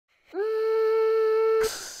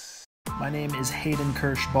name is Hayden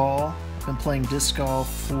Kirschball. I've been playing disc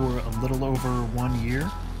golf for a little over 1 year.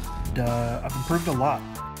 And, I've improved a lot.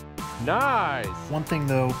 Nice! One thing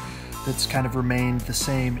though that's kind of remained the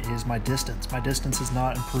same is my distance. My distance has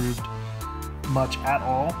not improved much at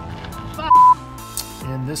all.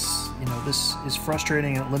 And this is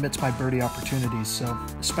frustrating and it limits my birdie opportunities. So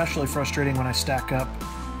especially frustrating when I stack up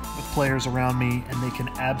with players around me and they can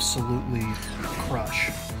absolutely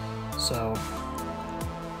crush. So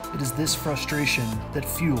it is this frustration that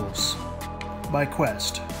fuels my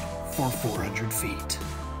quest for 400 feet.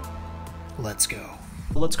 Let's go.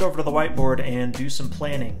 Let's go over to the whiteboard and do some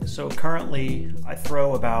planning. So currently I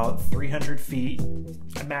throw about 300 feet.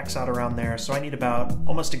 I max out around there, so I need about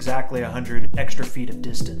almost exactly 100 extra feet of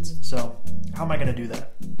distance. So how am I gonna do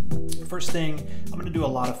that? First thing, I'm gonna do a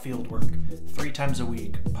lot of field work, 3 times a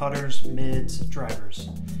week, putters, mids, drivers.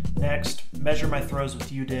 Next, measure my throws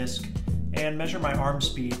with U-disc and measure my arm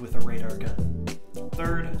speed with a radar gun.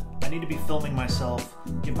 Third, I need to be filming myself,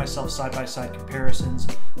 give myself side-by-side comparisons,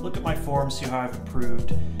 look at my form, see how I've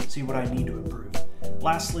improved, see what I need to improve.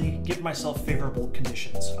 Lastly, give myself favorable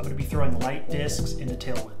conditions. I'm going to be throwing light discs into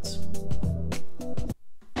tailwinds.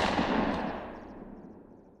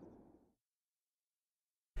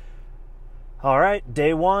 All right,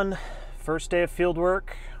 day 1, first day of field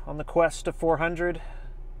work on the quest to 400.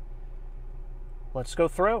 Let's go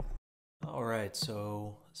throw. All right,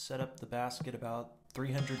 so set up the basket about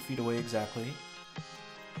 300 feet away exactly.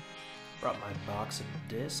 Brought my box of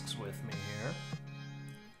discs with me here.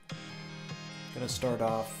 Gonna start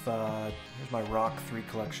off, here's my Rock 3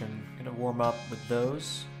 collection. Gonna warm up with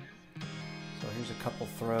those. So here's a couple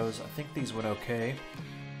throws. I think these went okay.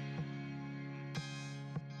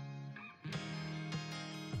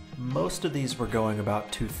 Most of these were going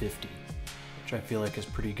about 250, which I feel like is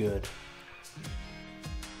pretty good.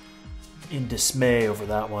 In dismay over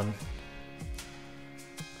that one.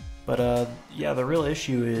 But yeah, the real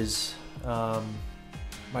issue is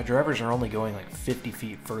my drivers are only going like 50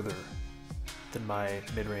 feet further than my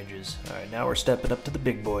mid-ranges. Alright, now we're stepping up to the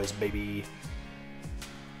big boys, baby.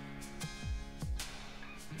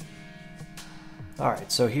 Alright,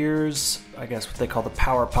 so here's, I guess, what they call the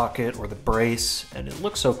power pocket or the brace, and it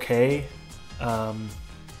looks okay. I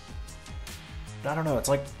don't know, it's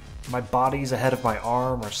like my body's ahead of my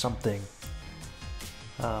arm or something.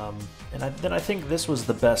 Then I think this was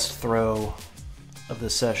the best throw of the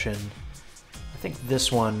session. I think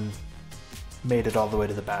this one made it all the way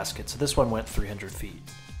to the basket. So this one went 300 feet.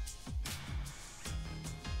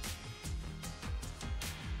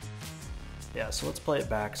 Yeah, so let's play it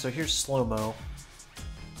back. So here's slow-mo.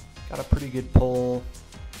 Got a pretty good pull.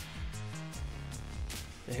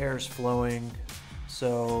 The hair's flowing.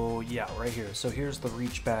 So yeah, right here. So here's the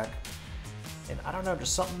reach back. And I don't know,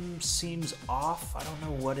 just something seems off. I don't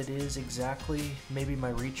know what it is exactly. Maybe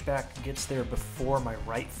my reach back gets there before my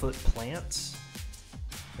right foot plants.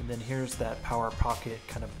 And then here's that power pocket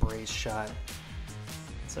kind of brace shot.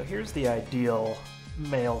 So here's the ideal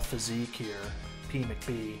male physique here, P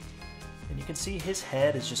McBee. And you can see his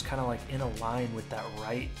head is just kind of like in a line with that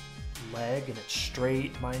right leg and it's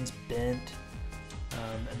straight, mine's bent.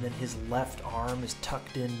 And then his left arm is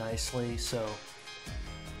tucked in nicely. So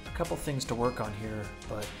a couple things to work on here,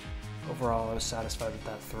 but overall I was satisfied with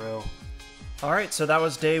that throw. All right, so that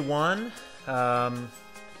was day 1. Kind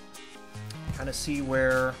of see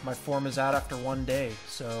where my form is at after 1 day.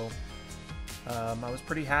 So I was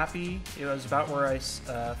pretty happy. It was about where I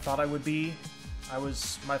thought I would be.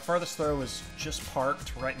 My farthest throw was just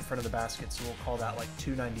parked right in front of the basket, so we'll call that like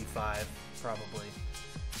 295 probably.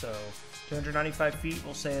 So 295 feet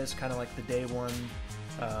we'll say is kind of like the day 1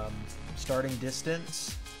 starting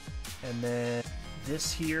distance. And then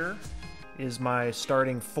this here is my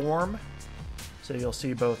starting form. So you'll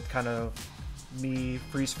see both kind of me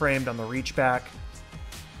freeze framed on the reach back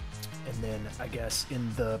and then I guess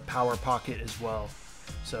in the power pocket as well.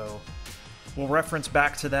 So we'll reference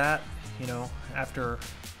back to that, you know, after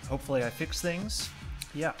hopefully I fix things.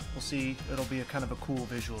 Yeah, we'll see. It'll be a kind of a cool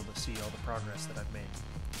visual to see all the progress that I've made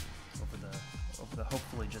over the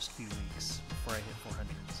hopefully just few weeks before I hit 400.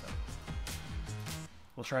 So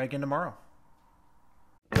we'll try again tomorrow.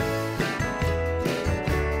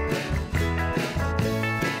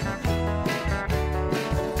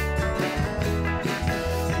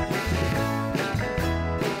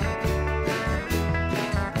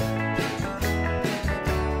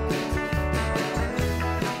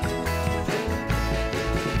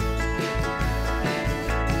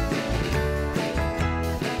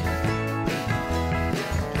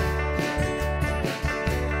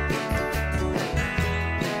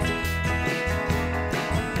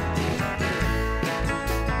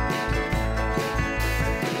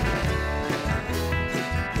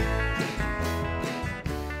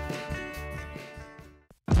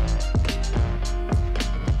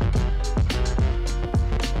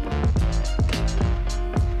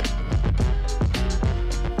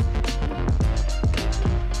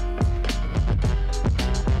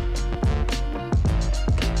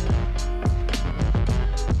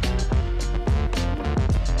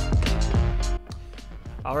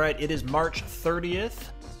 All right, it is March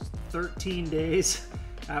 30th, 13 days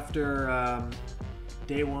after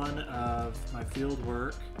day one of my field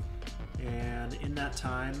work. And in that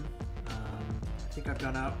time, I think I've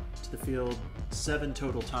gone out to the field 7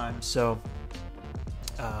 total times. So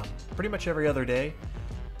pretty much every other day.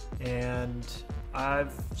 And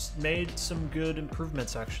I've made some good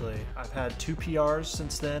improvements, actually. I've had 2 PRs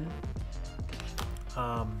since then.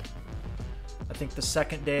 I think the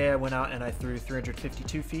second day I went out and I threw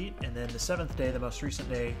 352 feet, and then the 7th day, the most recent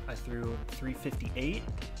day, I threw 358,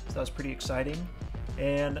 so that was pretty exciting.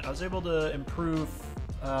 And I was able to improve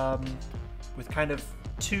with kind of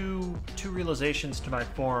two realizations to my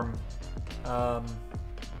form.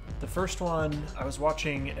 The first one, I was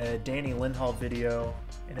watching a Danny Lindhall video,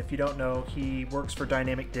 and if you don't know, he works for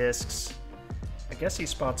Dynamic Discs. I guess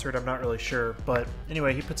he's sponsored, I'm not really sure, but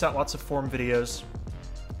anyway, he puts out lots of form videos.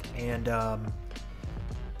 And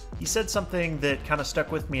he said something that kind of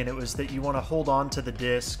stuck with me, and it was that you want to hold on to the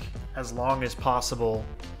disc as long as possible,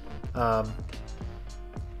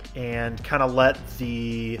 and kind of let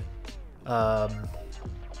the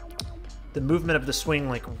movement of the swing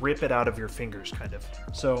like rip it out of your fingers, kind of.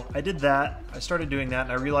 So I did that. I started doing that,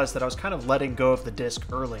 and I realized that I was kind of letting go of the disc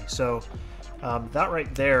early. So that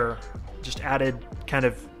right there just added kind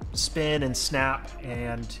of spin and snap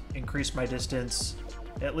and increased my distance.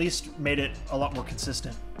 At least made it a lot more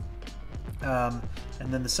consistent.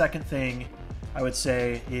 And then the second thing I would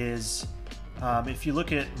say is if you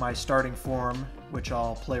look at my starting form, which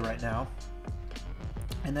I'll play right now,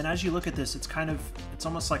 and then as you look at this, it's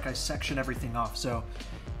almost like I section everything off. So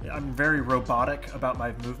I'm very robotic about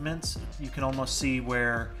my movements. You can almost see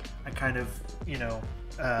where I kind of,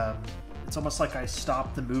 it's almost like I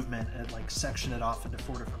stop the movement and like section it off into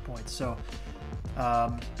 4 different points. So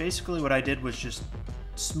basically what I did was just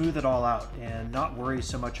smooth it all out and not worry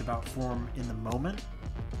so much about form in the moment,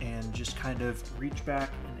 and just kind of reach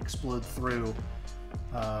back and explode through,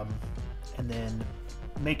 and then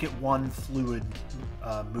make it one fluid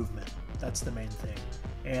movement. That's the main thing.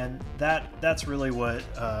 And that's really what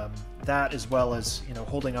that, as well as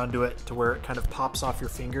holding onto it to where it kind of pops off your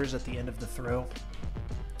fingers at the end of the throw,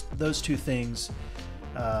 those 2 things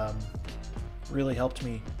really helped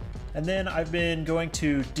me. And then I've been going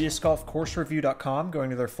to discgolfcoursereview.com, going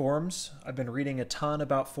to their forums. I've been reading a ton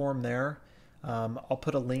about form there. I'll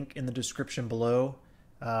put a link in the description below.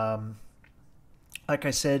 Like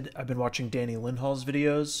I said, I've been watching Danny Lindhall's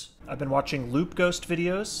videos. I've been watching Loop Ghost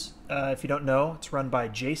videos. If you don't know, it's run by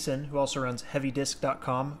Jason, who also runs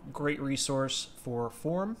heavydisc.com. Great resource for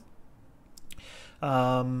form.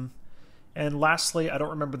 And lastly, I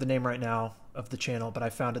don't remember the name right now of the channel, but I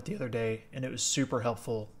found it the other day and it was super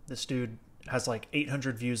helpful. This dude has like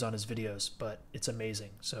 800 views on his videos, but it's amazing.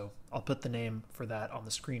 So I'll put the name for that on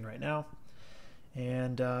the screen right now.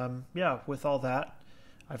 And yeah, with all that,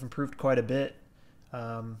 I've improved quite a bit.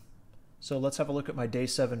 So let's have a look at my day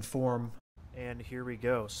 7 form. And here we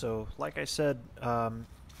go. So like I said,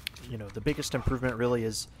 the biggest improvement really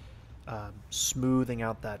is smoothing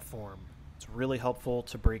out that form. It's really helpful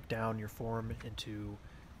to break down your form into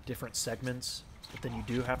different segments, but then you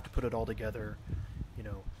do have to put it all together,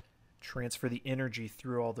 transfer the energy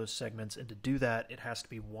through all those segments, and to do that, it has to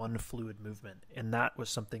be one fluid movement. And that was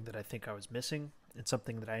something that I think I was missing, and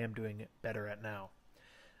something that I am doing better at now.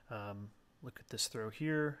 Look at this throw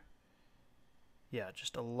here. Yeah,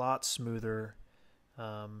 just a lot smoother.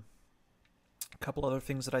 A couple other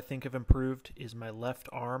things that I think have improved is my left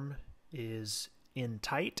arm is in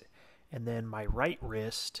tight, and then my right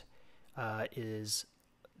wrist is,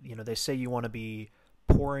 they say you want to be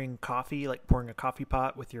pouring coffee, like pouring a coffee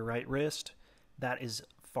pot with your right wrist. That is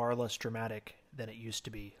far less dramatic than it used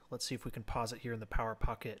to be. Let's see if we can pause it here in the power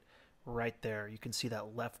pocket. Right there, you can see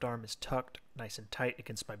that left arm is tucked nice and tight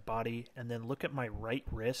against my body. And then look at my right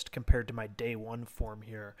wrist compared to my day 1 form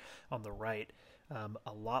here on the right.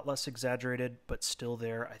 A lot less exaggerated, but still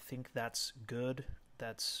there. I think that's good.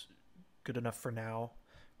 That's good enough for now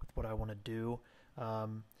with what I want to do.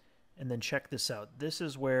 And then check this out. This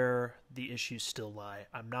is where the issues still lie.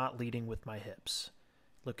 I'm not leading with my hips.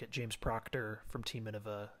 Look at James Proctor from Team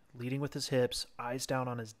Innova, leading with his hips, eyes down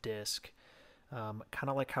on his disc. Kind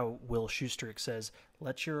of like how Will Schusterich says,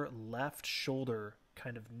 let your left shoulder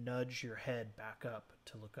kind of nudge your head back up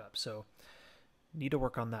to look up. So need to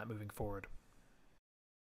work on that moving forward.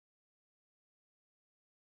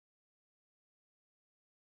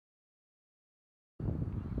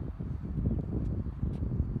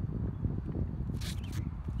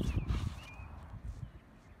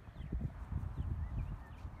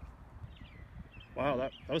 Wow,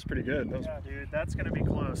 that was pretty good. Yeah, dude, that's going to be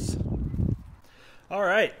close. All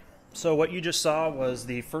right. So what you just saw was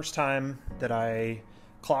the first time that I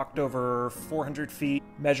clocked over 400 feet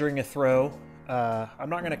measuring a throw. I'm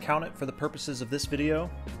not going to count it for the purposes of this video,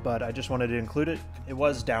 but I just wanted to include it. It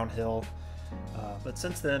was downhill, but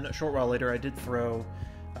since then, a short while later, I did throw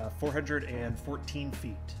 414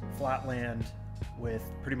 feet, flat land with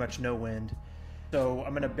pretty much no wind. So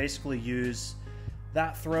I'm going to basically use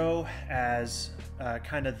that throw as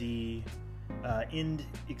kind of the end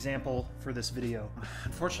example for this video.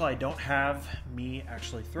 Unfortunately, I don't have me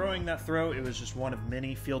actually throwing that throw. It was just one of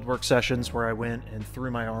many fieldwork sessions where I went and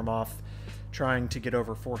threw my arm off trying to get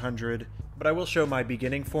over 400, but I will show my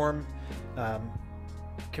beginning form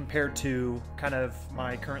compared to kind of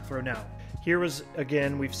my current throw now. Here was,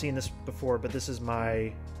 again, we've seen this before, but this is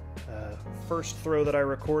my first throw that I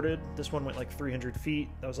recorded. This one went like 300 feet.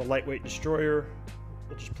 That was a lightweight destroyer.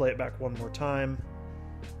 We'll just play it back one more time.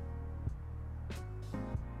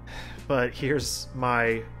 But here's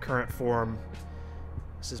my current form.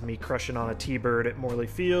 This is me crushing on a T-bird at Morley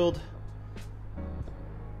Field.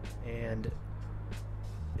 And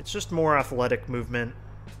it's just more athletic movement,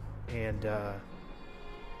 and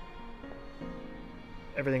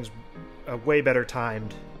everything's way better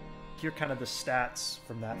timed. Here are kind of the stats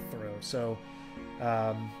from that throw. So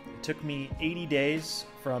it took me 80 days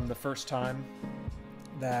from the first time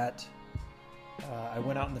that I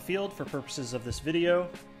went out in the field for purposes of this video.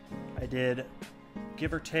 I did,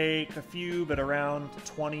 give or take a few, but around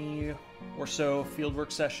 20 or so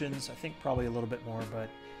fieldwork sessions. I think probably a little bit more, but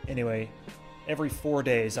anyway, every 4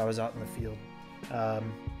 days I was out in the field. I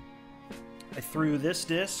threw this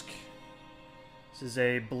disc. This is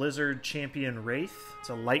a Blizzard Champion Wraith. It's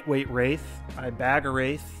a lightweight Wraith. I bag a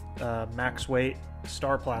Wraith, max weight,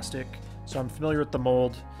 star plastic, so I'm familiar with the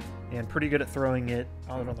mold and pretty good at throwing it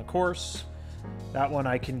out on the course. That one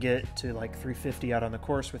I can get to like 350 out on the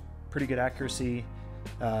course with pretty good accuracy.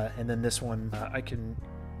 And then this one I can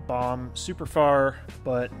bomb super far,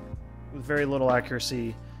 but with very little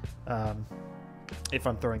accuracy if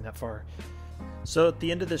I'm throwing that far. So at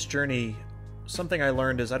the end of this journey, something I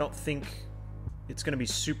learned is I don't think it's going to be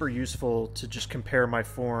super useful to just compare my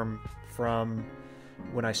form from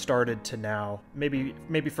when I started to now. Maybe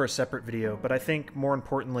for a separate video, but I think more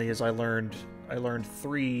importantly is I learned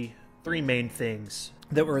three main things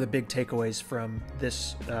that were the big takeaways from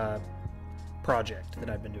this project that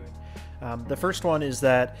I've been doing. The first one is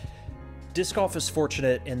that disc golf is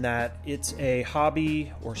fortunate in that it's a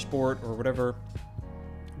hobby or sport or whatever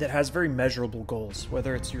that has very measurable goals,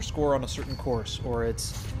 whether it's your score on a certain course or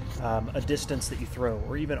it's a distance that you throw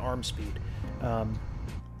or even arm speed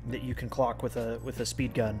that you can clock with a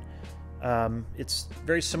speed gun. It's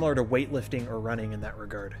very similar to weightlifting or running in that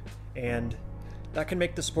regard, and that can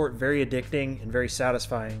make the sport very addicting and very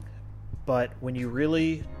satisfying. But when you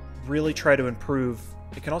really try to improve,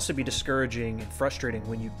 it can also be discouraging and frustrating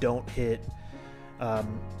when you don't hit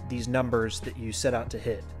these numbers that you set out to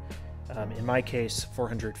hit. In my case,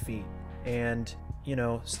 400 feet. And, you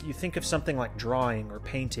know, you think of something like drawing or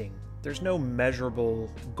painting. There's no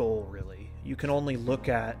measurable goal, really. You can only look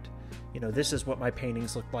at, you know, this is what my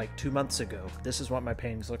paintings looked like 2 months ago. This is what my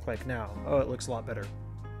paintings look like now. Oh, it looks a lot better.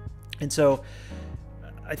 And so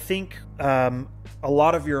I think a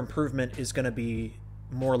lot of your improvement is going to be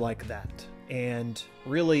more like that. And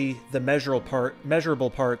really, the measurable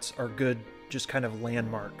parts are good, just kind of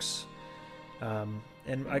landmarks.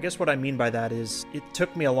 And I guess what I mean by that is it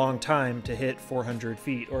took me a long time to hit 400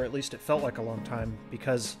 feet, or at least it felt like a long time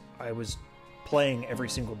because I was playing every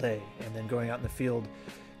single day and then going out in the field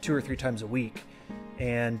 2 or 3 times a week.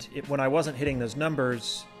 And when I wasn't hitting those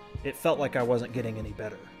numbers, it felt like I wasn't getting any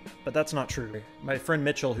better. But that's not true. My friend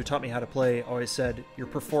Mitchell, who taught me how to play, always said, your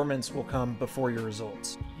performance will come before your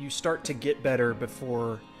results. You start to get better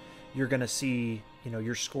before you're going to see, you know,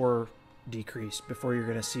 your score decrease, before you're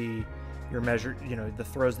going to see your measure, you know, the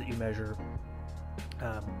throws that you measure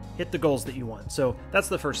hit the goals that you want. So that's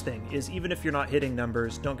the first thing, is even if you're not hitting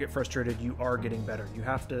numbers, don't get frustrated. You are getting better. You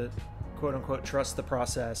have to, quote unquote, trust the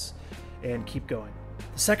process and keep going.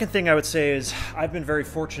 The second thing I would say is I've been very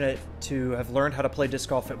fortunate to have learned how to play disc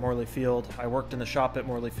golf at Morley Field. I worked in the shop at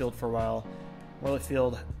Morley Field for a while. Morley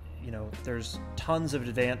Field, you know, there's tons of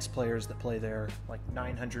advanced players that play there, like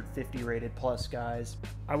 950 rated plus guys.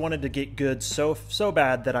 I wanted to get good so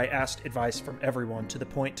bad that I asked advice from everyone, to the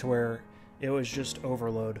point to where it was just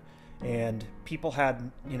overload. And people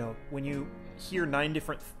had, you know, when you hear 9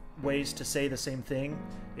 different ways to say the same thing,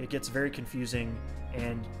 it gets very confusing.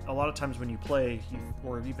 And a lot of times when you play,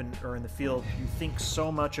 or in the field, you think so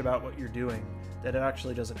much about what you're doing that it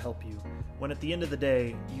actually doesn't help you. When at the end of the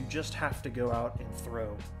day, you just have to go out and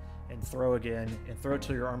throw again, and throw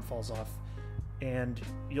till your arm falls off. and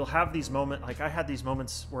you'll have these moments, like I had these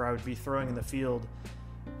moments where I would be throwing in the field,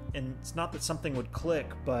 and it's not that something would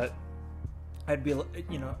click, but I'd be,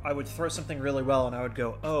 you know, I would throw something really well and I would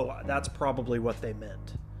go, oh, that's probably what they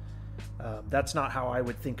meant. That's not how I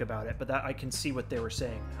would think about it, but that I can see what they were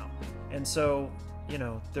saying now. And so, you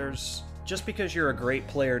know, just because you're a great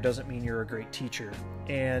player doesn't mean you're a great teacher.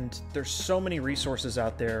 And there's so many resources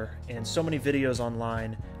out there and so many videos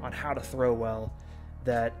online on how to throw well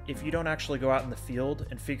that if you don't actually go out in the field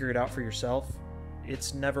and figure it out for yourself,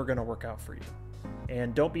 it's never going to work out for you.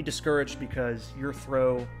 And don't be discouraged because your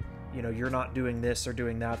throw, you know, you're not doing this or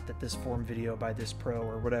doing that this form video by this pro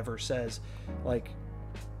or whatever says. Like,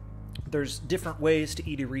 there's different ways to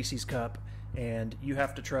eat a Reese's cup, and you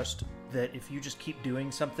have to trust that if you just keep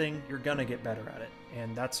doing something, you're gonna get better at it,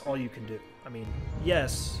 and that's all you can do. I mean,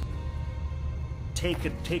 yes, take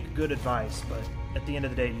good advice, but at the end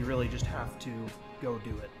of the day, you really just have to go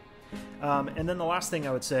do it. And then the last thing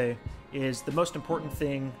I would say is the most important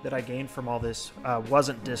thing that I gained from all this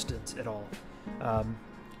wasn't distance at all.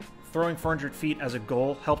 Throwing 400 feet as a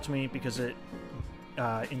goal helped me because it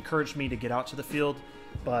encouraged me to get out to the field,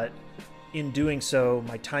 but in doing so,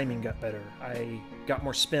 my timing got better. I got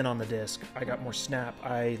more spin on the disc. I got more snap.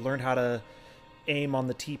 I learned how to aim on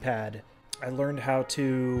the T-pad. I learned how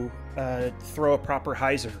to throw a proper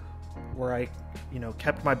hyzer, where I, you know,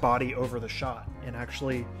 kept my body over the shot and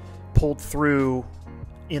actually pulled through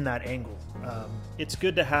in that angle. It's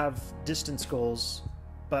good to have distance goals,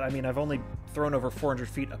 but I mean, I've only thrown over 400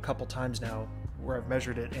 feet a couple times now where I've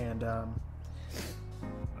measured it, and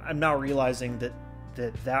I'm now realizing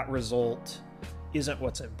that result isn't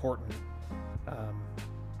what's important.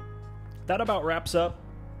 That about wraps up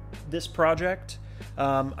this project.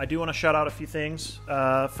 I do want to shout out a few things.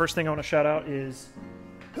 First thing I want to shout out is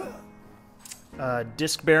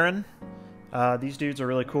Disc Baron. These dudes are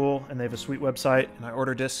really cool, and they have a sweet website, and I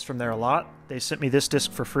order discs from there a lot. They sent me this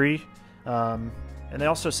disc for free, and they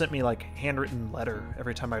also sent me like handwritten letter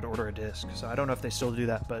every time I'd order a disc. So I don't know if they still do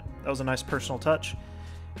that, but that was a nice personal touch.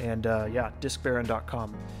 And yeah,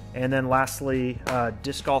 discbaron.com. And then lastly,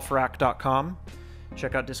 discgolfrack.com.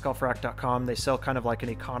 Check out discgolfrack.com. They sell kind of like an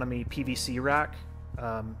economy PVC rack,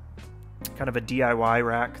 kind of a DIY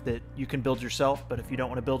rack that you can build yourself, but if you don't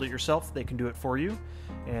want to build it yourself, they can do it for you,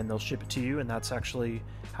 and they'll ship it to you, and that's actually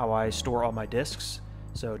how I store all my discs.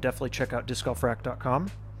 So definitely check out discgolfrack.com.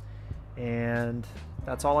 And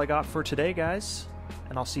that's all I got for today, guys,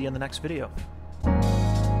 and I'll see you in the next video.